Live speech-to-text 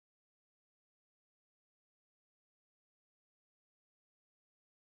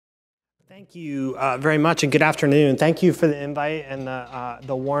Thank you very much, and good afternoon. Thank you for the invite and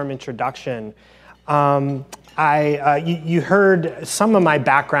the warm introduction. You heard some of my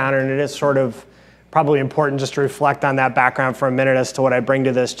background, and it is sort of probably important just to reflect on that background for a minute as to what I bring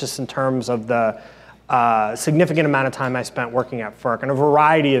to this, just in terms of the significant amount of time I spent working at FERC on a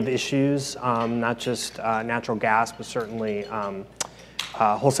variety of issues, not just natural gas, but certainly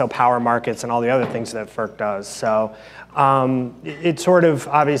wholesale power markets and all the other things that FERC does. So it sort of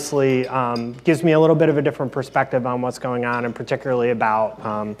obviously gives me a little bit of a different perspective on what's going on, and particularly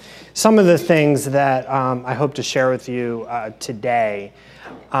about some of the things that I hope to share with you today.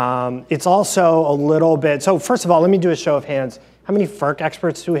 It's also a little bit, so first of all, let me do a show of hands. How many FERC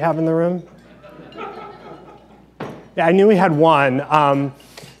experts do we have in the room? Yeah, I knew we had one.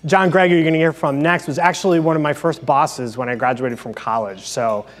 John Gregg, who you're going to hear from next, was actually one of my first bosses when I graduated from college.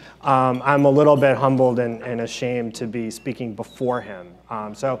 So I'm a little bit humbled and ashamed to be speaking before him.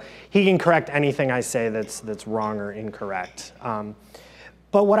 So he can correct anything I say that's wrong or incorrect.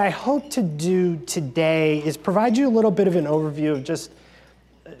 But what I hope to do today is provide you a little bit of an overview of just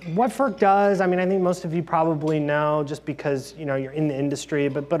what FERC does. I mean, I think most of you probably know just because you're in the industry,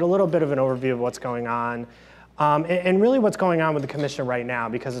 but a little bit of an overview of what's going on. And really what's going on with the commission right now,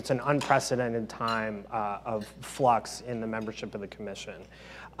 because it's an unprecedented time of flux in the membership of the commission.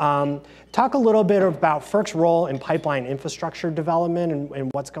 Talk a little bit about FERC's role in pipeline infrastructure development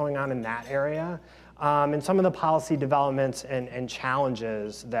and what's going on in that area, and some of the policy developments and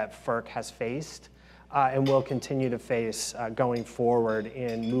challenges that FERC has faced and will continue to face going forward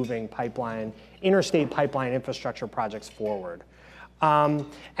in moving interstate pipeline infrastructure projects forward. And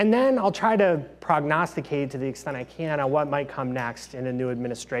then I'll try to prognosticate to the extent I can on what might come next in a new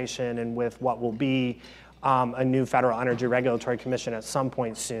administration and with what will be a new Federal Energy Regulatory Commission at some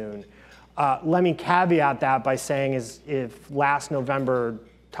point soon. Let me caveat that by saying if last November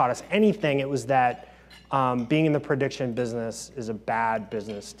taught us anything, it was that being in the prediction business is a bad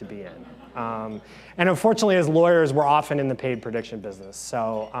business to be in. And unfortunately, as lawyers, we're often in the paid prediction business.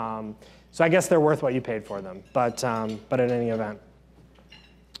 So I guess they're worth what you paid for them, but in any event.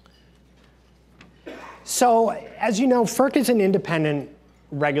 So, as you know, FERC is an independent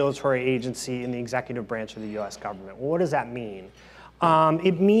regulatory agency in the executive branch of the US government. Well, what does that mean?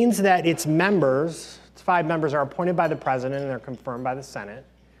 It means that its members, its 5 members, are appointed by the president and they're confirmed by the Senate.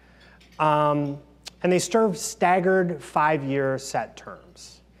 And they serve staggered 5-year set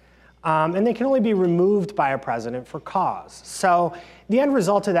terms. And they can only be removed by a president for cause. So the end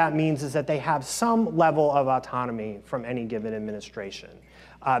result of that means is that they have some level of autonomy from any given administration.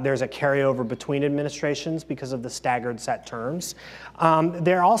 There's a carryover between administrations because of the staggered set terms.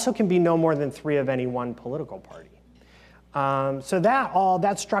 There also can be no more than 3 of any one political party. So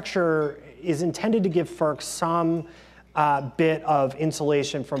that structure is intended to give FERC some bit of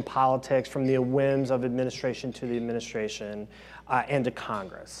insulation from politics, from the whims of administration to the administration, and to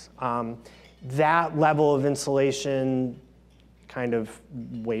Congress. That level of insulation kind of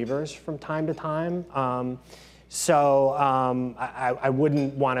wavers from time to time. So I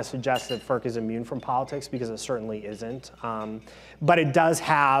wouldn't want to suggest that FERC is immune from politics, because it certainly isn't. But it does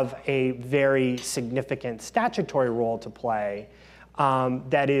have a very significant statutory role to play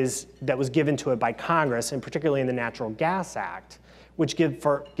that was given to it by Congress, and particularly in the Natural Gas Act, which gives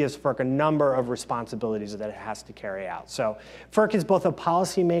FERC a number of responsibilities that it has to carry out. So FERC is both a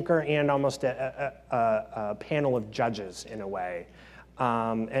policymaker and almost a panel of judges in a way.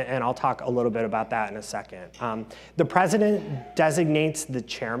 And I'll talk a little bit about that in a second. The president designates the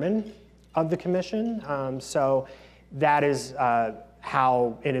chairman of the commission. So that is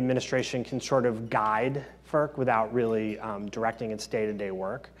how an administration can sort of guide FERC without really directing its day-to-day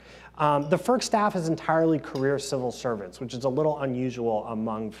work. The FERC staff is entirely career civil servants, which is a little unusual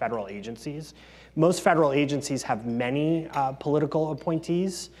among federal agencies. Most federal agencies have many political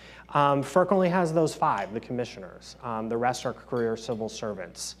appointees. FERC only has those 5, the commissioners. The rest are career civil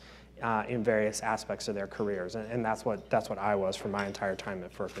servants in various aspects of their careers, and that's what I was for my entire time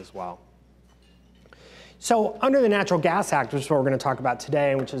at FERC as well. So under the Natural Gas Act, which is what we're going to talk about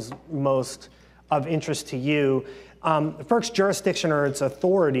today, and which is most of interest to you, FERC's jurisdiction, or its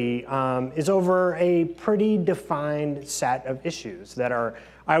authority, is over a pretty defined set of issues that are,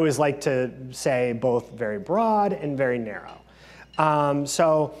 I always like to say, both very broad and very narrow.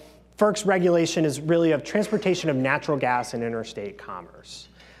 So FERC's regulation is really of transportation of natural gas and interstate commerce.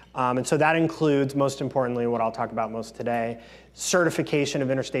 And so that includes, most importantly, what I'll talk about most today, certification of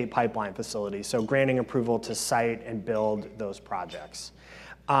interstate pipeline facilities, so granting approval to site and build those projects.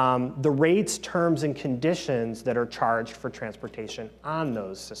 The rates, terms, and conditions that are charged for transportation on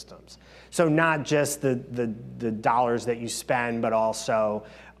those systems. So not just the dollars that you spend, but also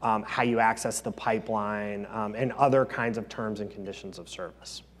how you access the pipeline, and other kinds of terms and conditions of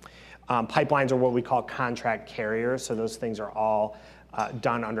service. Pipelines are what we call contract carriers, so those things are all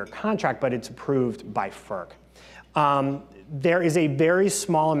done under contract, but it's approved by FERC. There is a very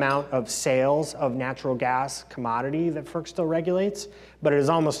small amount of sales of natural gas commodity that FERC still regulates, but it is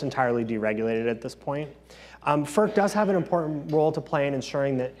almost entirely deregulated at this point. FERC does have an important role to play in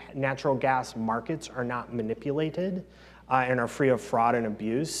ensuring that natural gas markets are not manipulated and are free of fraud and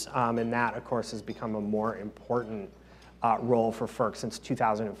abuse, and that, of course, has become a more important role for FERC since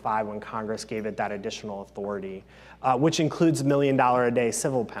 2005 when Congress gave it that additional authority, which includes $1 million a day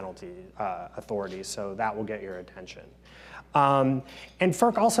civil penalty authority, so that will get your attention. And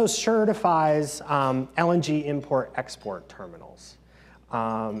FERC also certifies LNG import-export terminals.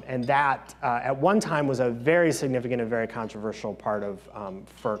 And that, at one time, was a very significant and very controversial part of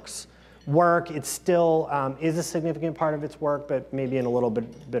FERC's work. It still is a significant part of its work, but maybe in a little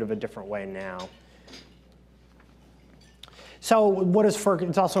bit of a different way now. So what does FERC,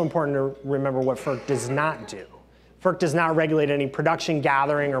 it's also important to remember what FERC does not do. FERC does not regulate any production,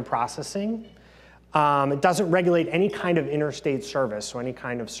 gathering, or processing. It doesn't regulate any kind of interstate service, so any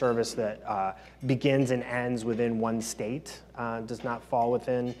kind of service that begins and ends within one state does not fall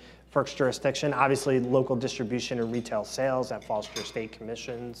within FERC's jurisdiction. Obviously, local distribution and retail sales, that falls to your state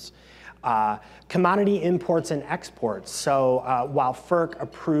commissions. Commodity imports and exports. So while FERC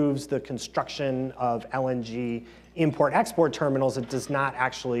approves the construction of LNG import-export terminals, it does not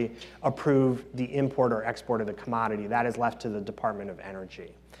actually approve the import or export of the commodity. That is left to the Department of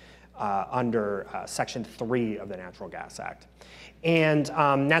Energy under Section 3 of the Natural Gas Act. And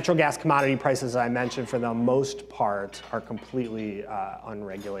natural gas commodity prices, as I mentioned, for the most part, are completely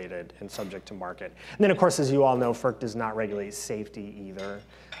unregulated and subject to market. And then, of course, as you all know, FERC does not regulate safety either.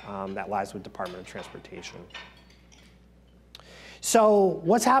 That lies with Department of Transportation. So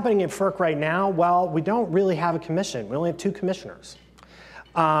what's happening at FERC right now? Well, we don't really have a commission. We only have 2 commissioners.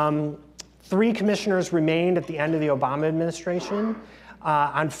 3 commissioners remained at the end of the Obama administration.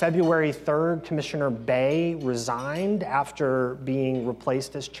 On February 3rd, Commissioner Bay resigned after being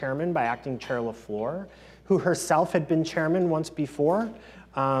replaced as chairman by Acting Chair LaFleur, who herself had been chairman once before.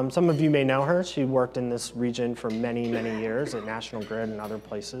 Some of you may know her. She worked in this region for many, many years at National Grid and other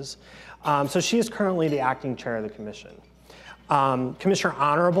places. So she is currently the acting chair of the commission. Commissioner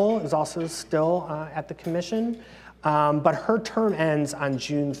Honorable is also still at the commission, but her term ends on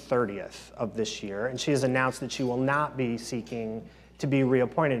June 30th of this year, and she has announced that she will not be seeking to be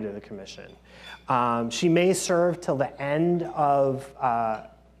reappointed to the commission. She may serve till the end of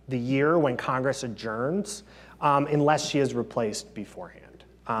the year when Congress adjourns, unless she is replaced beforehand.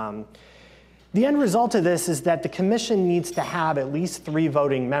 The end result of this is that the commission needs to have at least 3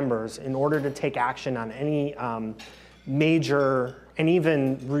 voting members in order to take action on any major and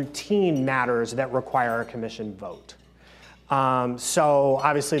even routine matters that require a commission vote. So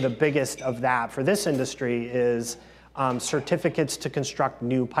obviously the biggest of that for this industry is certificates to construct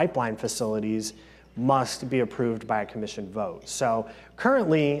new pipeline facilities must be approved by a commission vote. So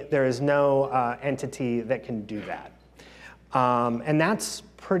currently, there is no entity that can do that. And that's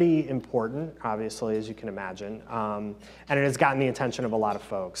pretty important, obviously, as you can imagine. And it has gotten the attention of a lot of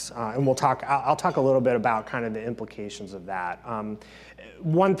folks. And I'll talk a little bit about kind of the implications of that.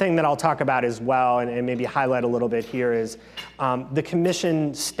 One thing that I'll talk about as well, and maybe highlight a little bit here, is the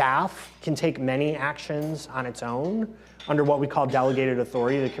commission staff can take many actions on its own under what we call delegated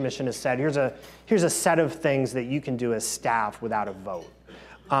authority. The commission has said, here's a set of things that you can do as staff without a vote.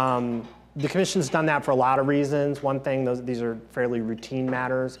 The commission's done that for a lot of reasons. One thing, these are fairly routine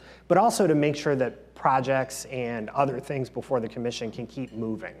matters, but also to make sure that projects and other things before the commission can keep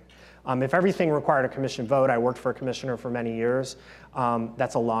moving. If everything required a commission vote, I worked for a commissioner for many years,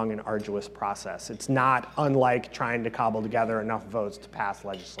 that's a long and arduous process. It's not unlike trying to cobble together enough votes to pass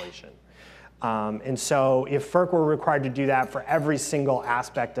legislation. And so if FERC were required to do that for every single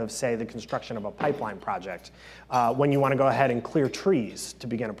aspect of, say, the construction of a pipeline project, when you want to go ahead and clear trees to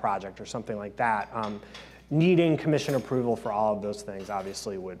begin a project or something like that, needing commission approval for all of those things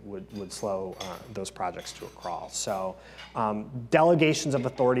obviously would slow those projects to a crawl. So delegations of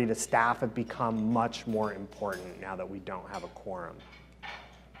authority to staff have become much more important now that we don't have a quorum.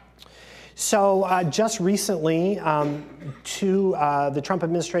 So just recently, the Trump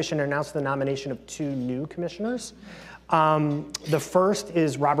administration announced the nomination of 2 new commissioners. The first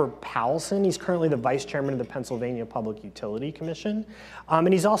is Robert Powelson. He's currently the vice chairman of the Pennsylvania Public Utility Commission.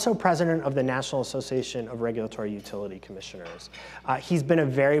 And he's also president of the National Association of Regulatory Utility Commissioners. He's been a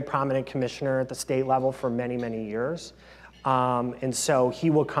very prominent commissioner at the state level for many, many years. And so he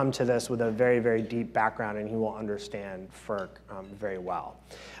will come to this with a very, very deep background, and he will understand FERC very well.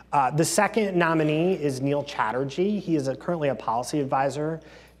 The second nominee is Neil Chatterjee. He is currently a policy advisor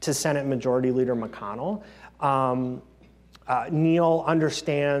to Senate Majority Leader McConnell. Neil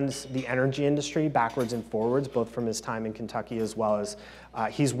understands the energy industry backwards and forwards, both from his time in Kentucky as well as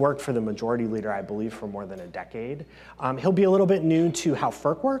he's worked for the Majority Leader, I believe, for more than a decade. He'll be a little bit new to how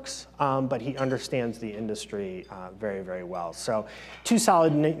FERC works, but he understands the industry very, very well. So 2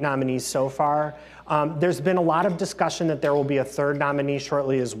 solid nominees so far. There's been a lot of discussion that there will be a third nominee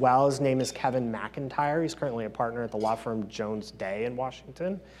shortly as well. His name is Kevin McIntyre. He's currently a partner at the law firm Jones Day in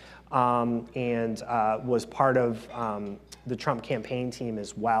Washington, and was part of the Trump campaign team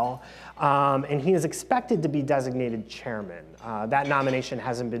as well. And he is expected to be designated chairman. That nomination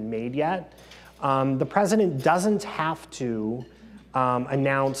hasn't been made yet. The president doesn't have to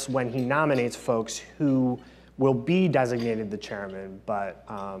announce when he nominates folks who will be designated the chairman, but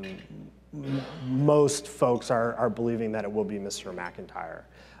most folks are believing that it will be Mr. McIntyre,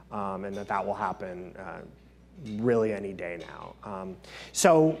 and that will happen really any day now.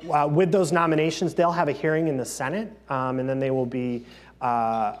 So with those nominations, they'll have a hearing in the Senate, and then they will be,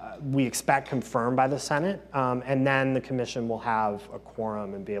 we expect, confirmed by the Senate, and then the commission will have a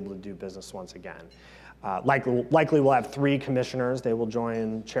quorum and be able to do business once again. Likely we'll have 3 commissioners. They will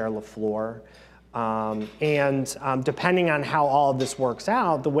join Chair LaFleur. Depending on how all of this works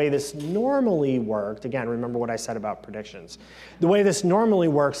out, the way this normally worked, again, remember what I said about predictions. The way this normally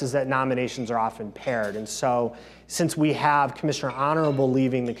works is that nominations are often paired. And so since we have Commissioner Honorable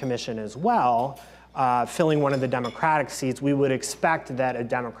leaving the commission as well, filling one of the Democratic seats, we would expect that a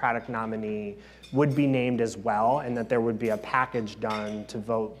Democratic nominee would be named as well, and that there would be a package done to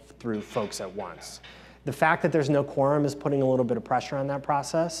vote through folks at once. The fact that there's no quorum is putting a little bit of pressure on that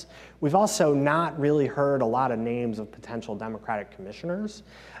process. We've also not really heard a lot of names of potential Democratic commissioners.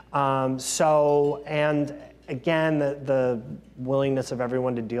 And again, the willingness of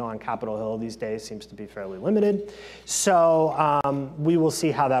everyone to deal on Capitol Hill these days seems to be fairly limited. So we will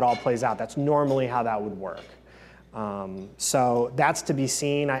see how that all plays out. That's normally how that would work. So that's to be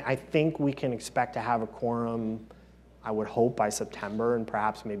seen. I think we can expect to have a quorum, I would hope, by September, and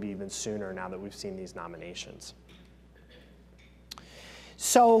perhaps maybe even sooner now that we've seen these nominations.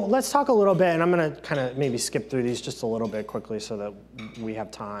 So let's talk a little bit, and I'm going to kind of maybe skip through these just a little bit quickly so that we have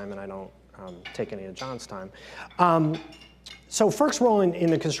time and I don't take any of John's time. So FERC's role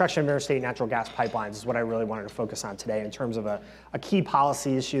in the construction of interstate natural gas pipelines is what I really wanted to focus on today in terms of a key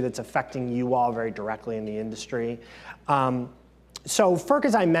policy issue that's affecting you all very directly in the industry. So FERC,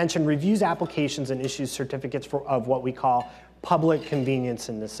 as I mentioned, reviews applications and issues certificates of what we call public convenience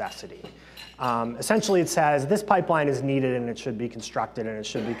and necessity. Essentially, it says this pipeline is needed and it should be constructed, and it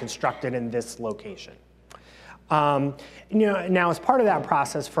should be constructed in this location. Now, as part of that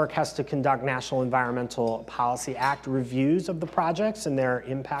process, FERC has to conduct National Environmental Policy Act reviews of the projects and their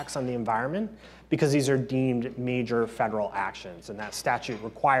impacts on the environment, because these are deemed major federal actions, and that statute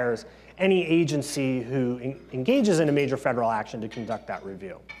requires any agency who engages in a major federal action to conduct that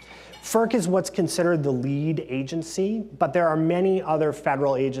review. FERC is what's considered the lead agency, but there are many other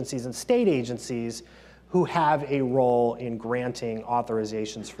federal agencies and state agencies who have a role in granting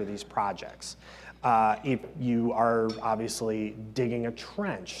authorizations for these projects. If you are obviously digging a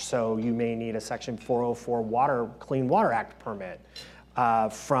trench, so you may need a Section 404 Clean Water Act permit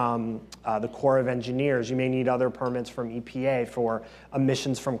from the Corps of Engineers. You may need other permits from EPA for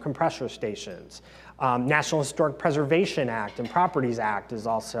emissions from compressor stations. National Historic Preservation Act and Properties Act is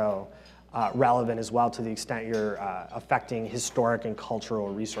also relevant as well, to the extent you're affecting historic and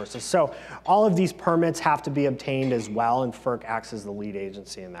cultural resources. So all of these permits have to be obtained as well, and FERC acts as the lead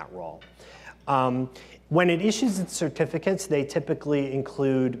agency in that role. When it issues its certificates, they typically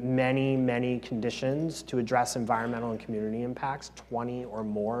include many, many conditions to address environmental and community impacts, 20 or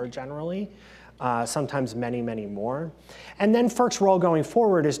more generally, sometimes many, many more. And then FERC's role going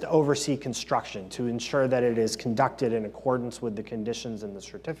forward is to oversee construction, to ensure that it is conducted in accordance with the conditions in the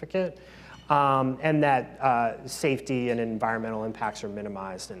certificate, and that safety and environmental impacts are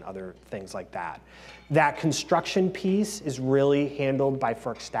minimized and other things like that. That construction piece is really handled by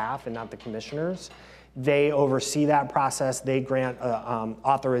FERC staff and not the commissioners. They oversee that process. They grant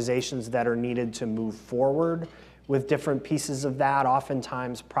authorizations that are needed to move forward with different pieces of that.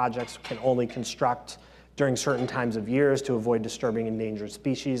 Oftentimes, projects can only construct during certain times of years to avoid disturbing endangered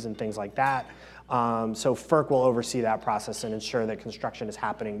species and things like that. So FERC will oversee that process and ensure that construction is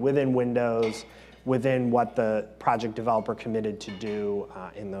happening within windows, within what the project developer committed to do,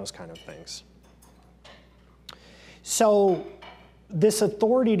 in those kind of things. So this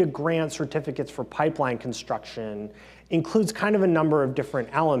authority to grant certificates for pipeline construction includes kind of a number of different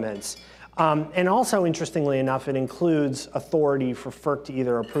elements. And also, interestingly enough, it includes authority for FERC to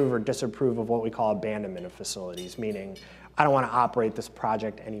either approve or disapprove of what we call abandonment of facilities, meaning I don't want to operate this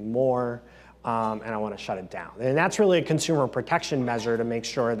project anymore, and I want to shut it down. And that's really a consumer protection measure to make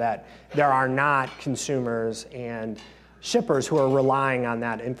sure that there are not consumers and shippers who are relying on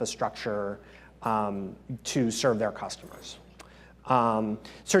that infrastructure to serve their customers.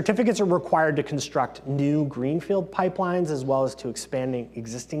 Certificates are required to construct new greenfield pipelines as well as to expanding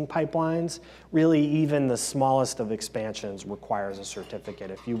existing pipelines. Really, even the smallest of expansions requires a certificate.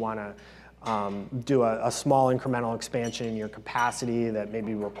 If you want to do a small incremental expansion in your capacity that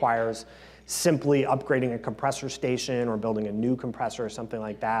maybe requires simply upgrading a compressor station or building a new compressor or something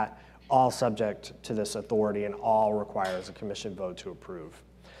like that, all subject to this authority and all requires a commission vote to approve.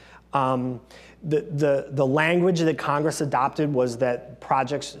 The language that Congress adopted was that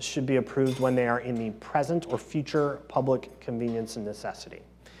projects should be approved when they are in the present or future public convenience and necessity,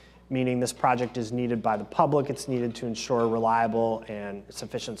 meaning this project is needed by the public, it's needed to ensure reliable and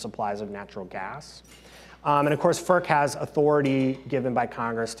sufficient supplies of natural gas. And of course, FERC has authority given by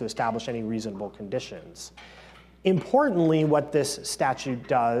Congress to establish any reasonable conditions. Importantly, what this statute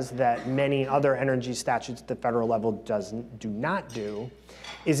does that many other energy statutes at the federal level do not do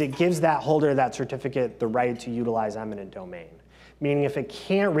is it gives that holder of that certificate the right to utilize eminent domain. Meaning if it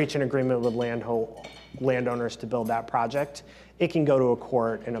can't reach an agreement with landowners to build that project, it can go to a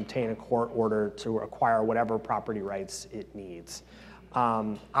court and obtain a court order to acquire whatever property rights it needs.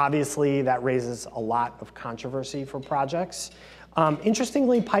 Obviously, that raises a lot of controversy for projects.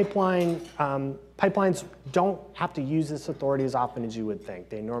 Interestingly, pipelines don't have to use this authority as often as you would think.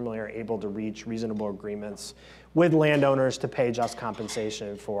 They normally are able to reach reasonable agreements with landowners to pay just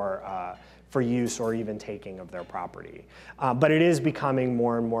compensation for use or even taking of their property. But it is becoming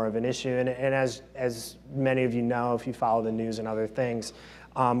more and more of an issue. And as many of you know, if you follow the news and other things,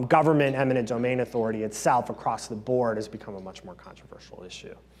 government eminent domain authority itself across the board has become a much more controversial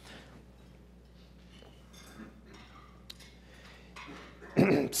issue.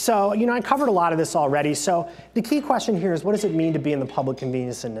 So, I covered a lot of this already. So the key question here is, what does it mean to be in the public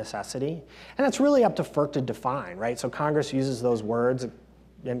convenience and necessity? And that's really up to FERC to define, right? So Congress uses those words,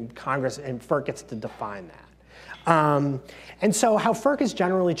 and FERC gets to define that. And so how FERC has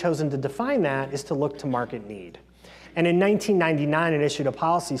generally chosen to define that is to look to market need. And in 1999, it issued a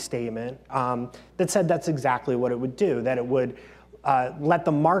policy statement that said that's exactly what it would do, that it would let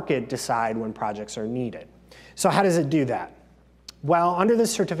the market decide when projects are needed. So how does it do that? Well, under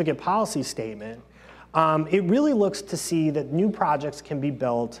this certificate policy statement, it really looks to see that new projects can be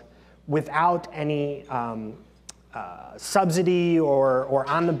built without any subsidy or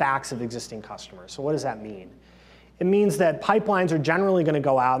on the backs of existing customers. So what does that mean? It means that pipelines are generally going to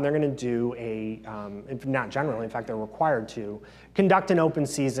go out and they're going to do if not generally, in fact, they're required to conduct an open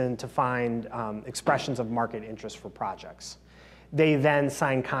season to find expressions of market interest for projects. They then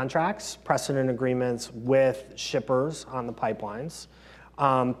sign contracts, precedent agreements with shippers on the pipelines.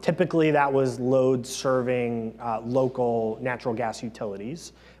 Typically, that was load serving local natural gas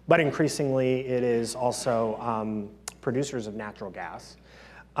utilities, but increasingly, it is also producers of natural gas.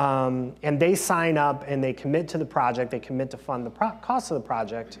 And they sign up and they commit to the project, they commit to fund the cost of the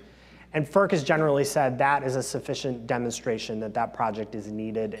project, and FERC has generally said that is a sufficient demonstration that that project is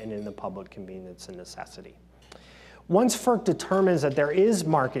needed and in the public convenience and necessity. Once FERC determines that there is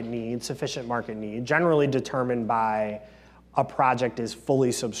market need, sufficient market need, generally determined by a project is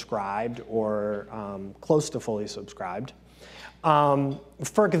fully subscribed or close to fully subscribed,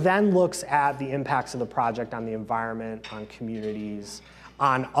 FERC then looks at the impacts of the project on the environment, on communities,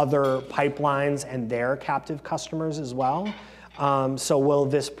 on other pipelines and their captive customers as well. So will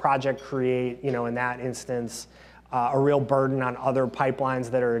this project create, in that instance, a real burden on other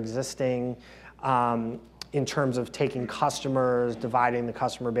pipelines that are existing in terms of taking customers, dividing the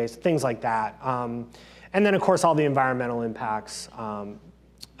customer base, things like that. And then, of course, all the environmental impacts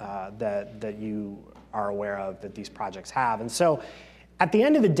that you are aware of that these projects have. And so at the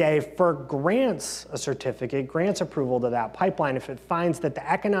end of the day, FERC grants a certificate, grants approval to that pipeline if it finds that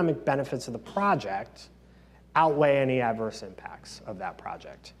the economic benefits of the project outweigh any adverse impacts of that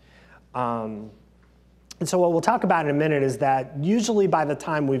project. And so what we'll talk about in a minute is that usually by the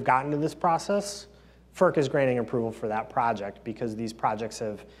time we've gotten to this process, FERC is granting approval for that project because these projects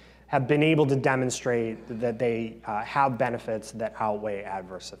have been able to demonstrate that they have benefits that outweigh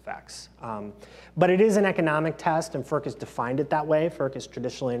adverse effects. But it is an economic test, and FERC has defined it that way. FERC is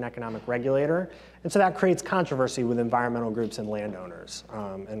traditionally an economic regulator, and so that creates controversy with environmental groups and landowners,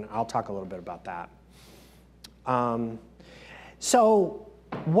 and I'll talk a little bit about that. So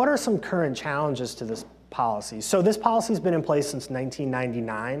what are some current challenges to this policy. So this policy has been in place since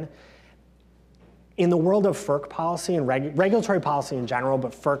 1999. In the world of FERC policy and regulatory policy in general,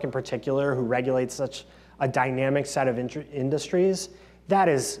 but FERC in particular, who regulates such a dynamic set of industries, that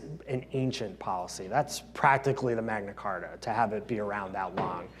is an ancient policy. That's practically the Magna Carta to have it be around that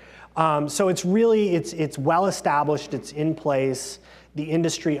long. So it's really, it's well established, it's in place, the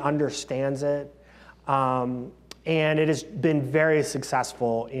industry understands it, and it has been very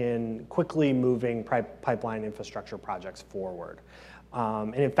successful in quickly moving pipeline infrastructure projects forward.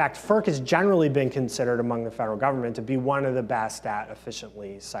 And in fact, FERC has generally been considered among the federal government to be one of the best at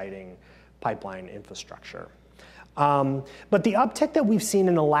efficiently siting pipeline infrastructure. But the uptick that we've seen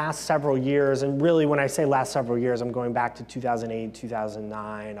in the last several years, and really when I say last several years, I'm going back to 2008,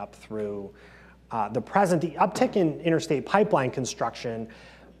 2009, up through the present, the uptick in interstate pipeline construction,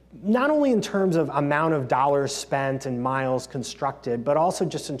 not only in terms of amount of dollars spent and miles constructed, but also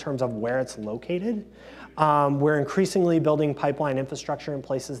just in terms of where it's located. We're increasingly building pipeline infrastructure in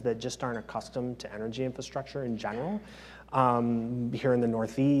places that just aren't accustomed to energy infrastructure in general. Here in the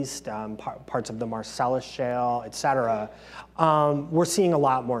Northeast, parts of the Marcellus Shale, et cetera, we're seeing a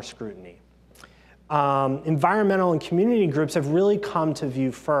lot more scrutiny. Environmental and community groups have really come to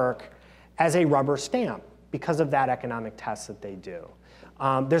view FERC as a rubber stamp because of that economic test that they do.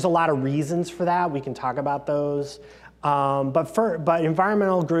 There's a lot of reasons for that. We can talk about those. But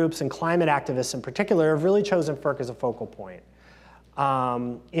environmental groups and climate activists in particular have really chosen FERC as a focal point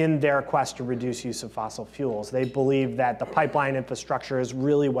in their quest to reduce use of fossil fuels. They believe that the pipeline infrastructure is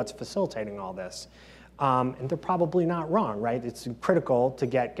really what's facilitating all this. And they're probably not wrong, right? It's critical to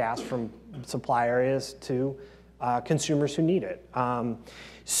get gas from supply areas to consumers who need it.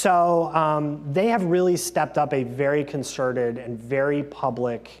 So they have really stepped up a very concerted and very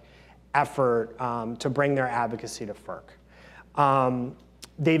public effort to bring their advocacy to FERC.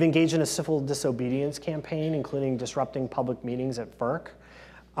 They've engaged in a civil disobedience campaign, including disrupting public meetings at FERC,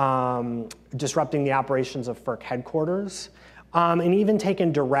 disrupting the operations of FERC headquarters, and even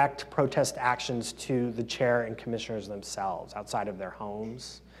taken direct protest actions to the chair and commissioners themselves outside of their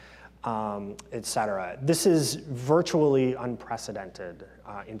homes, et cetera. This is virtually unprecedented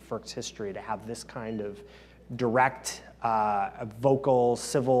in FERC's history to have this kind of direct, vocal,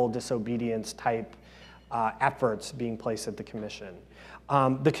 civil disobedience type efforts being placed at the commission.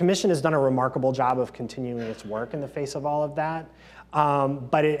 The commission has done a remarkable job of continuing its work in the face of all of that,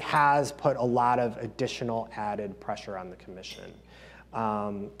 but it has put a lot of additional added pressure on the commission.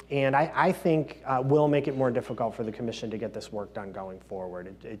 And I think will make it more difficult for the commission to get this work done going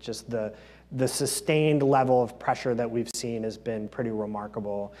forward. It just, the sustained level of pressure that we've seen has been pretty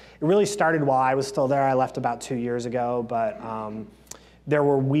remarkable. It really started while I was still there. I left about 2 years ago, but there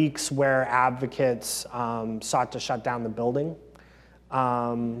were weeks where advocates sought to shut down the building.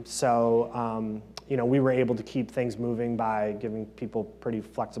 You know, we were able to keep things moving by giving people pretty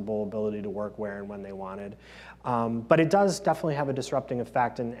flexible ability to work where and when they wanted. But it does definitely have a disrupting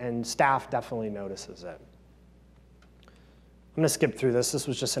effect, and staff definitely notices it. I'm going to skip through this. This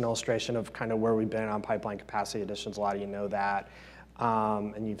was just an illustration of kind of where we've been on pipeline capacity additions. A lot of you know that,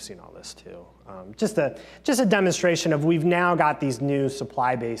 and you've seen all this too. Just a demonstration of we've now got these new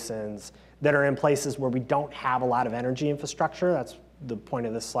supply basins that are in places where we don't have a lot of energy infrastructure. That's the point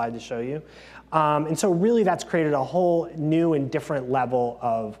of this slide to show you. And so really that's created a whole new and different level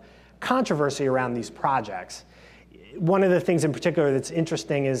of controversy around these projects. One of the things in particular that's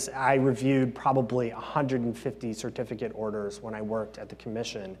interesting is I reviewed probably 150 certificate orders when I worked at the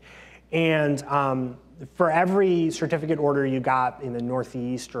commission. And for every certificate order you got in the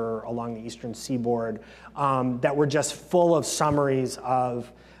Northeast or along the Eastern Seaboard that were just full of summaries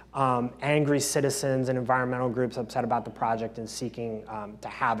of angry citizens and environmental groups upset about the project and seeking to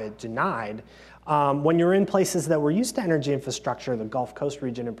have it denied. When you're in places that were used to energy infrastructure, the Gulf Coast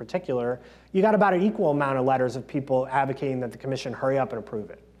region in particular, you got about an equal amount of letters of people advocating that the commission hurry up and approve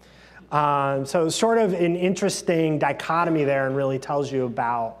it. So it's sort of an interesting dichotomy there, and really tells you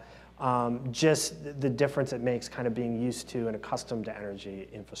about just the difference it makes kind of being used to and accustomed to energy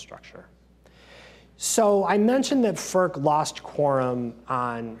infrastructure. So I mentioned that FERC lost quorum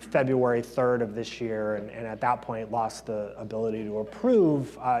on February 3rd of this year, and at that point lost the ability to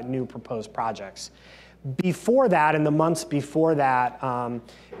approve new proposed projects. Before that, in the months before that,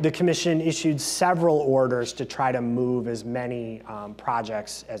 the commission issued several orders to try to move as many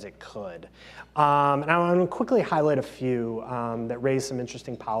projects as it could. And I'm going to quickly highlight a few that raise some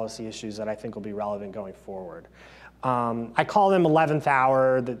interesting policy issues that I think will be relevant going forward. I call them 11th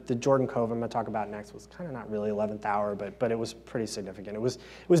hour. The Jordan Cove I'm going to talk about next was kind of not really 11th hour, but it was pretty significant. It was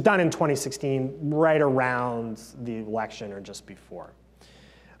done in 2016, right around the election or just before.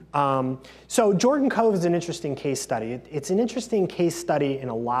 So Jordan Cove is an interesting case study. It's an interesting case study in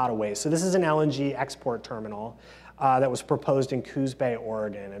a lot of ways. So this is an LNG export terminal that was proposed in Coos Bay,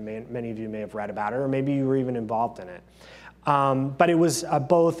 Oregon, and many of you may have read about it, or maybe you were even involved in it. But it was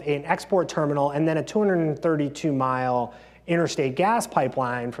both an export terminal and then a 232-mile interstate gas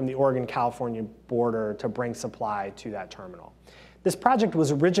pipeline from the Oregon-California border to bring supply to that terminal. This project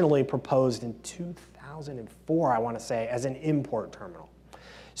was originally proposed in 2004, I want to say, as an import terminal.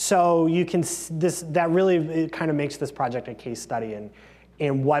 So you can, that really kind of makes this project a case study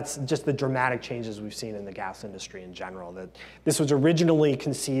in what's just the dramatic changes we've seen in the gas industry in general. That this was originally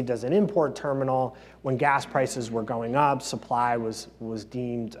conceived as an import terminal. When gas prices were going up, supply was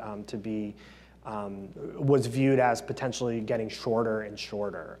deemed to be, was viewed as potentially getting shorter and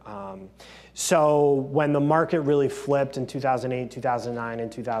shorter. So when the market really flipped in 2008, 2009,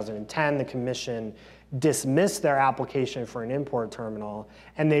 and 2010, the commission dismissed their application for an import terminal,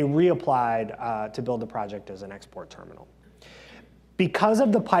 and they reapplied to build the project as an export terminal. Because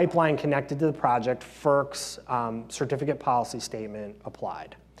of the pipeline connected to the project, FERC's certificate policy statement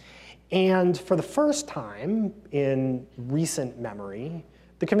applied. And for the first time in recent memory,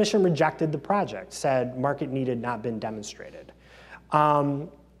 the commission rejected the project, said market need had not been demonstrated. And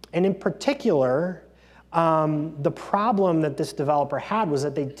in particular, the problem that this developer had was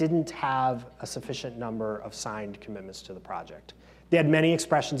that they didn't have a sufficient number of signed commitments to the project. They had many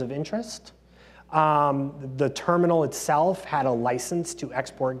expressions of interest. The terminal itself had a license to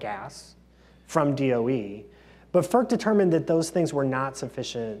export gas from DOE, but FERC determined that those things were not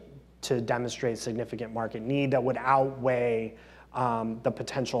sufficient to demonstrate significant market need that would outweigh the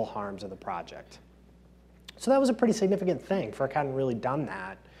potential harms of the project. So that was a pretty significant thing. FERC hadn't really done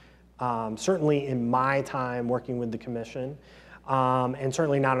that. Certainly in my time working with the commission, and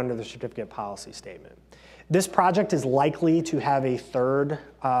certainly not under the certificate policy statement. This project is likely to have a third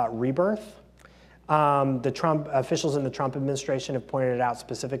rebirth. The Trump officials in the Trump administration have pointed it out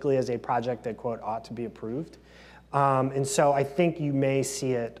specifically as a project that, quote, ought to be approved. And so I think you may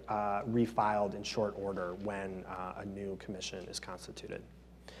see it refiled in short order when a new commission is constituted.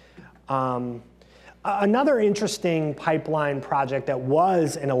 Another interesting pipeline project that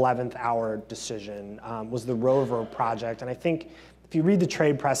was an 11th hour decision was the Rover project. And I think if you read the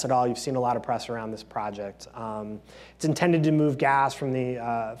trade press at all, you've seen a lot of press around this project. It's intended to move gas from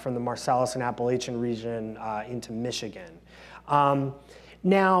the Marcellus and Appalachian region into Michigan.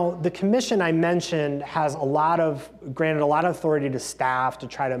 Now, the commission I mentioned has granted a lot of authority to staff to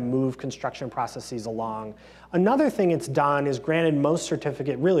try to move construction processes along. Another thing it's done is granted most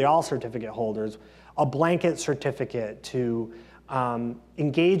certificate, really all certificate holders, a blanket certificate to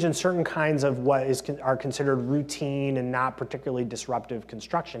engage in certain kinds of what are considered routine and not particularly disruptive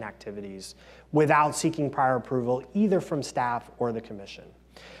construction activities without seeking prior approval either from staff or the commission.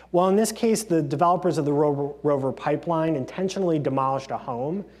 Well, in this case, the developers of the Rover pipeline intentionally demolished a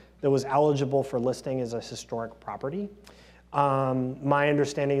home that was eligible for listing as a historic property. My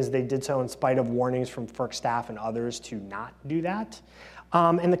understanding is they did so in spite of warnings from FERC staff and others to not do that.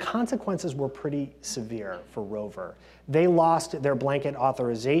 And the consequences were pretty severe for Rover. They lost their blanket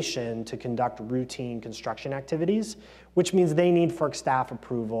authorization to conduct routine construction activities, which means they need FERC staff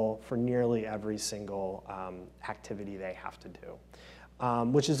approval for nearly every single activity they have to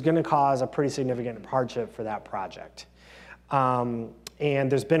do, which is going to cause a pretty significant hardship for that project. And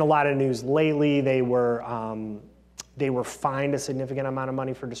there's been a lot of news lately. They were fined a significant amount of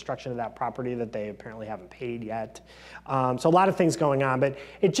money for destruction of that property that they apparently haven't paid yet. So a lot of things going on, but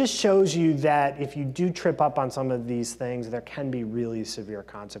it just shows you that if you do trip up on some of these things, there can be really severe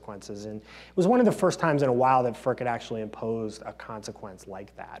consequences. And it was one of the first times in a while that FERC had actually imposed a consequence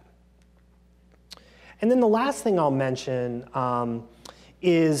like that. And then the last thing I'll mention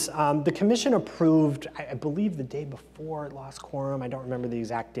is the commission approved, I believe the day before it lost quorum, I don't remember the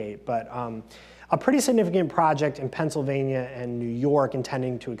exact date, but a pretty significant project in Pennsylvania and New York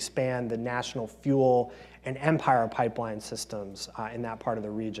intending to expand the national fuel and Empire pipeline systems in that part of the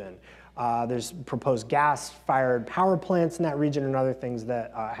region. There's proposed gas-fired power plants in that region and other things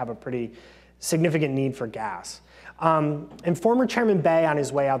that have a pretty significant need for gas. And former Chairman Bay, on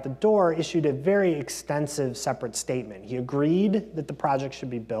his way out the door, issued a very extensive separate statement. He agreed that the project should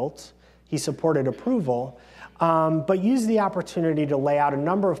be built. He supported approval, but used the opportunity to lay out a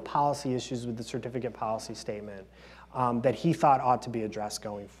number of policy issues with the certificate policy statement that he thought ought to be addressed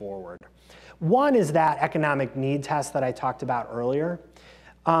going forward. One is that economic need test that I talked about earlier.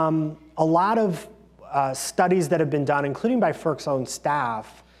 A lot of studies that have been done, including by FERC's own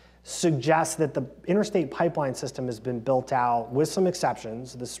staff, suggest that the interstate pipeline system has been built out with some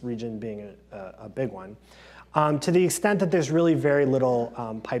exceptions, this region being a big one, to the extent that there's really very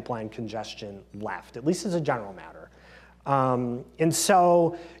little pipeline congestion left, at least as a general matter. And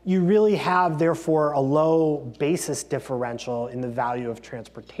so you really have, therefore, a low basis differential in the value of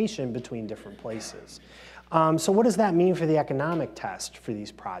transportation between different places. So what does that mean for the economic test for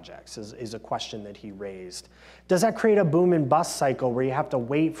these projects is a question that he raised. Does that create a boom and bust cycle where you have to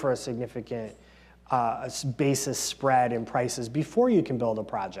wait for a significant basis spread in prices before you can build a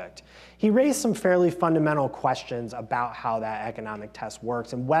project? He raised some fairly fundamental questions about how that economic test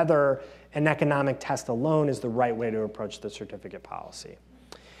works and whether an economic test alone is the right way to approach the certificate policy.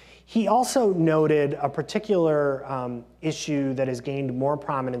 He also noted a particular issue that has gained more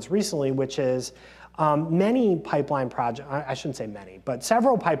prominence recently, which is many pipeline projects, I shouldn't say many, but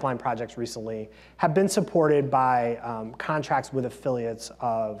several pipeline projects recently have been supported by contracts with affiliates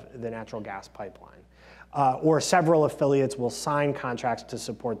of the natural gas pipeline. Or several affiliates will sign contracts to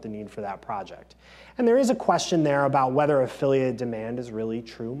support the need for that project. And there is a question there about whether affiliate demand is really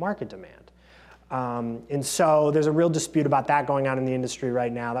true market demand. And so there's a real dispute about that going on in the industry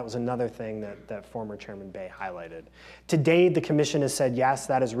right now. That was another thing that former Chairman Bay highlighted. To date, the commission has said, yes,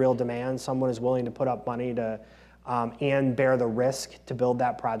 that is real demand. Someone is willing to put up money to, and bear the risk to build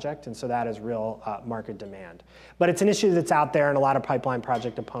that project. And so that is real market demand. But it's an issue that's out there, and a lot of pipeline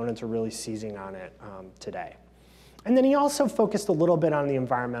project opponents are really seizing on it today. And then he also focused a little bit on the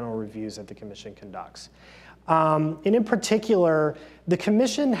environmental reviews that the commission conducts. And in particular, the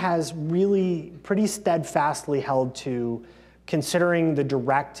commission has really pretty steadfastly held to considering the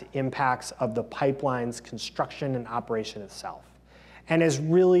direct impacts of the pipeline's construction and operation itself, and has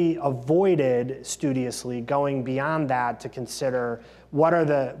really avoided studiously going beyond that to consider what are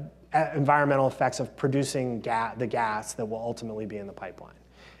the environmental effects of producing the gas that will ultimately be in the pipeline.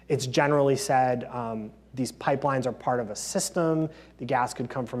 It's generally said these pipelines are part of a system. The gas could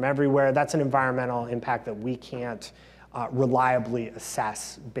come from everywhere. That's an environmental impact that we can't reliably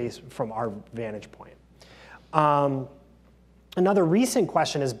assess based from our vantage point. Another recent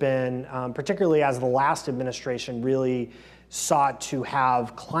question has been, particularly as the last administration really sought to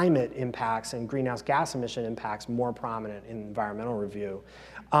have climate impacts and greenhouse gas emission impacts more prominent in environmental review,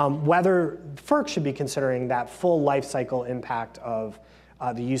 whether FERC should be considering that full life cycle impact of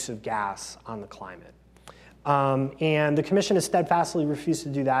the use of gas on the climate. And the commission has steadfastly refused to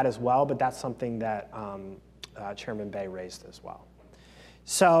do that as well, but that's something that Chairman Bay raised as well.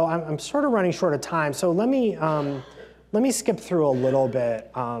 So I'm sort of running short of time, so let me skip through a little bit.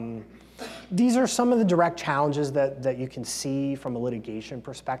 These are some of the direct challenges that you can see from a litigation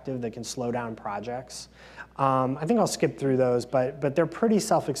perspective that can slow down projects. I think I'll skip through those, but they're pretty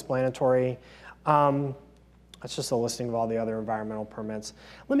self-explanatory. That's just a listing of all the other environmental permits.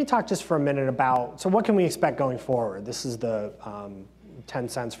 Let me talk just for a minute about, so what can we expect going forward? This is the 10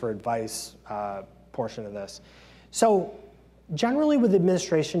 cents for advice portion of this. So generally with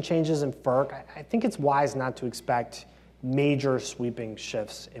administration changes in FERC, I think it's wise not to expect major sweeping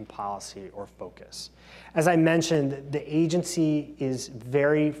shifts in policy or focus. As I mentioned, the agency is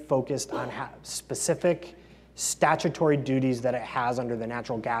very focused on specific statutory duties that it has under the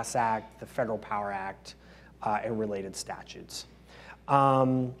Natural Gas Act, the Federal Power Act, and related statutes.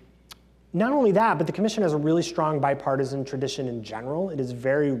 Not only that, but the commission has a really strong bipartisan tradition in general. It is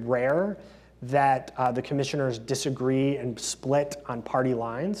very rare that the commissioners disagree and split on party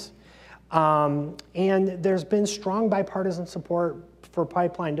lines. And there's been strong bipartisan support for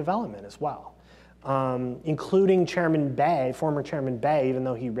pipeline development as well, including Chairman Bay, former Chairman Bay, even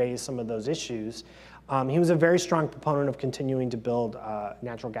though he raised some of those issues. He was a very strong proponent of continuing to build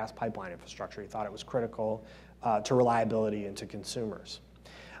natural gas pipeline infrastructure. He thought it was critical to reliability and to consumers.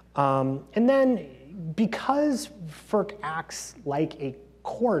 And then because FERC acts like a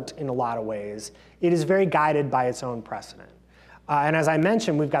court in a lot of ways, it is very guided by its own precedent. And as I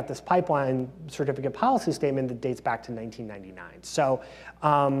mentioned, we've got this pipeline certificate policy statement that dates back to 1999. So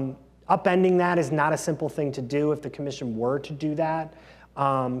upending that is not a simple thing to do. If the commission were to do that,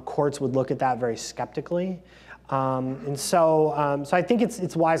 courts would look at that very skeptically. So I think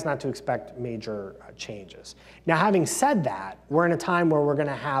it's wise not to expect major changes. Now, having said that, we're in a time where we're going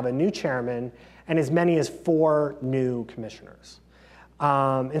to have a new chairman and as many as 4 new commissioners.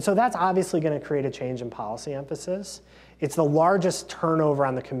 And so that's obviously going to create a change in policy emphasis. It's the largest turnover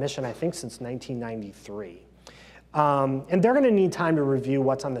on the commission, I think, since 1993. And they're going to need time to review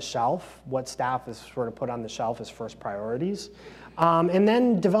what's on the shelf, what staff has sort of put on the shelf as first priorities, and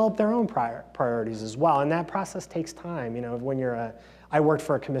then develop their own priorities as well. And that process takes time. You know, when you're I worked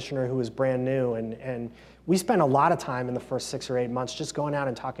for a commissioner who was brand new, and we spent a lot of time in the first 6 or 8 months just going out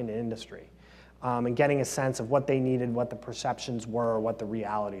and talking to industry and getting a sense of what they needed, what the perceptions were, what the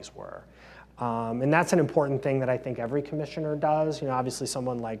realities were. And that's an important thing that I think every commissioner does. Obviously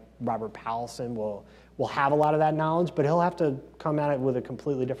someone like Robert Powelson will have a lot of that knowledge, but he'll have to come at it with a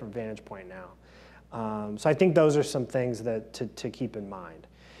completely different vantage point now. So I think those are some things that to keep in mind.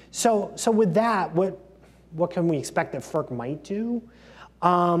 So with that, what can we expect that FERC might do?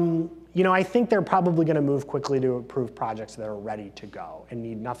 I think they're probably going to move quickly to approve projects that are ready to go and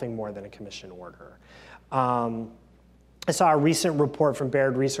need nothing more than a commission order. I saw a recent report from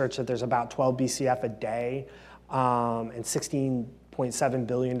Baird Research that there's about 12 BCF a day and $16.7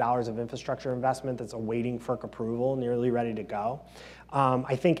 billion of infrastructure investment that's awaiting FERC approval, nearly ready to go.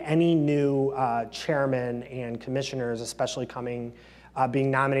 I think any new chairman and commissioners, especially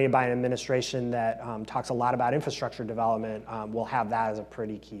being nominated by an administration that talks a lot about infrastructure development, will have that as a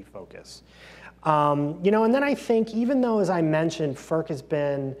pretty key focus. And then I think, even though, as I mentioned, FERC has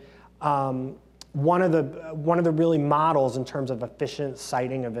been one of the really models in terms of efficient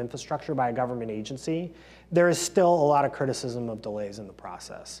siting of infrastructure by a government agency, there is still a lot of criticism of delays in the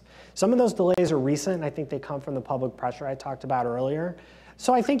process. Some of those delays are recent. I think they come from the public pressure I talked about earlier.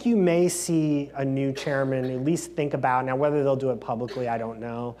 So I think you may see a new chairman at least think about, now whether they'll do it publicly, I don't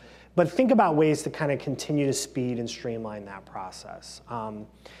know, but think about ways to kind of continue to speed and streamline that process.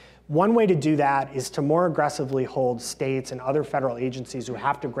 One way to do that is to more aggressively hold states and other federal agencies who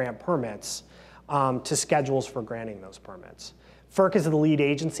have to grant permits to schedules for granting those permits. FERC, as the lead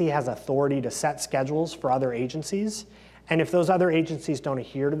agency, has authority to set schedules for other agencies. And if those other agencies don't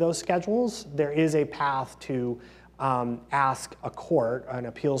adhere to those schedules, there is a path to ask a court, an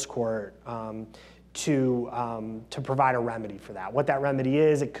appeals court, to provide a remedy for that. What that remedy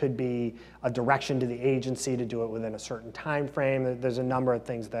is, it could be a direction to the agency to do it within a certain time frame. There's a number of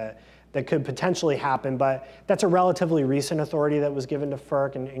things that could potentially happen, but that's a relatively recent authority that was given to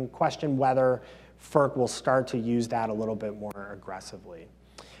FERC, and question whether FERC will start to use that a little bit more aggressively.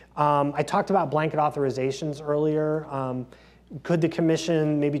 I talked about blanket authorizations earlier. Could the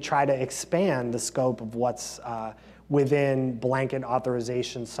commission maybe try to expand the scope of what's within blanket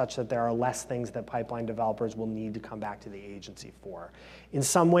authorizations such that there are less things that pipeline developers will need to come back to the agency for? In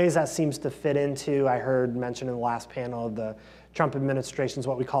some ways that seems to fit into, I heard mentioned in the last panel of the Trump administration's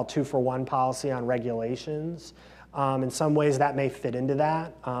what we call 2-for-1 policy on regulations. In some ways that may fit into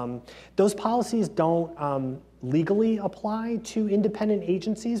that. Those policies don't legally apply to independent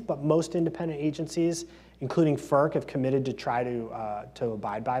agencies, but most independent agencies, including FERC, have committed to try to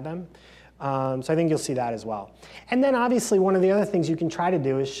abide by them. So I think you'll see that as well. And then obviously one of the other things you can try to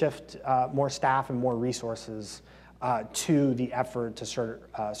do is shift more staff and more resources to the effort to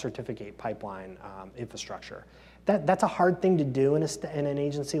certificate pipeline infrastructure. That's a hard thing to do in an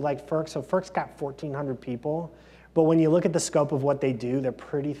agency like FERC. So FERC's got 1,400 people, but when you look at the scope of what they do, they're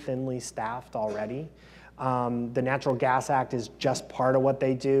pretty thinly staffed already. The Natural Gas Act is just part of what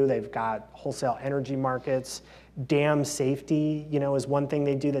they do. They've got wholesale energy markets. Dam safety, is one thing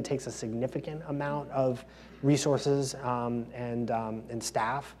they do that takes a significant amount of resources and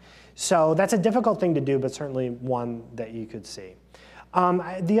staff. So that's a difficult thing to do, but certainly one that you could see.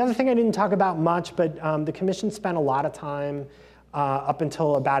 The other thing I didn't talk about much, but the commission spent a lot of time up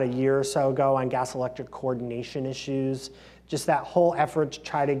until about a year or so ago on gas-electric coordination issues. Just that whole effort to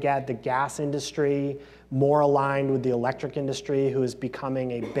try to get the gas industry more aligned with the electric industry, who is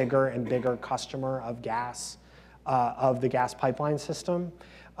becoming a bigger and bigger customer of gas, of the gas pipeline system.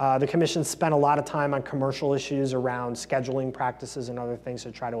 The commission spent a lot of time on commercial issues around scheduling practices and other things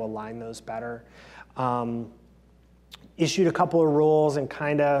to try to align those better. Issued a couple of rules and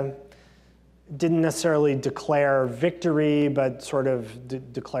kind of didn't necessarily declare victory, but sort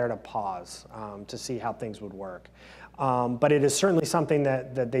of declared a pause to see how things would work. But it is certainly something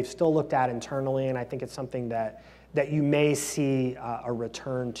that they've still looked at internally, and I think it's something that you may see a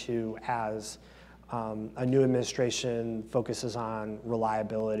return to as a new administration focuses on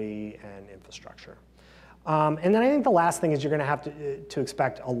reliability and infrastructure. And then I think the last thing is you're going to have to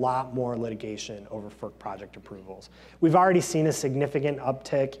expect a lot more litigation over FERC project approvals. We've already seen a significant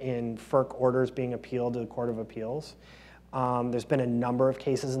uptick in FERC orders being appealed to the Court of Appeals. There's been a number of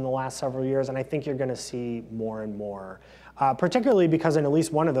cases in the last several years, and I think you're going to see more and more, particularly because in at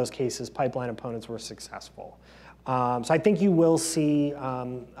least one of those cases, pipeline opponents were successful. So I think you will see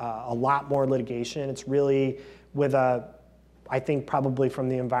a lot more litigation. It's really with I think probably from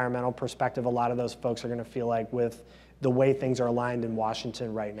the environmental perspective, a lot of those folks are going to feel like with the way things are aligned in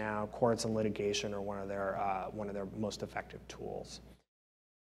Washington right now, courts and litigation are one of their most effective tools.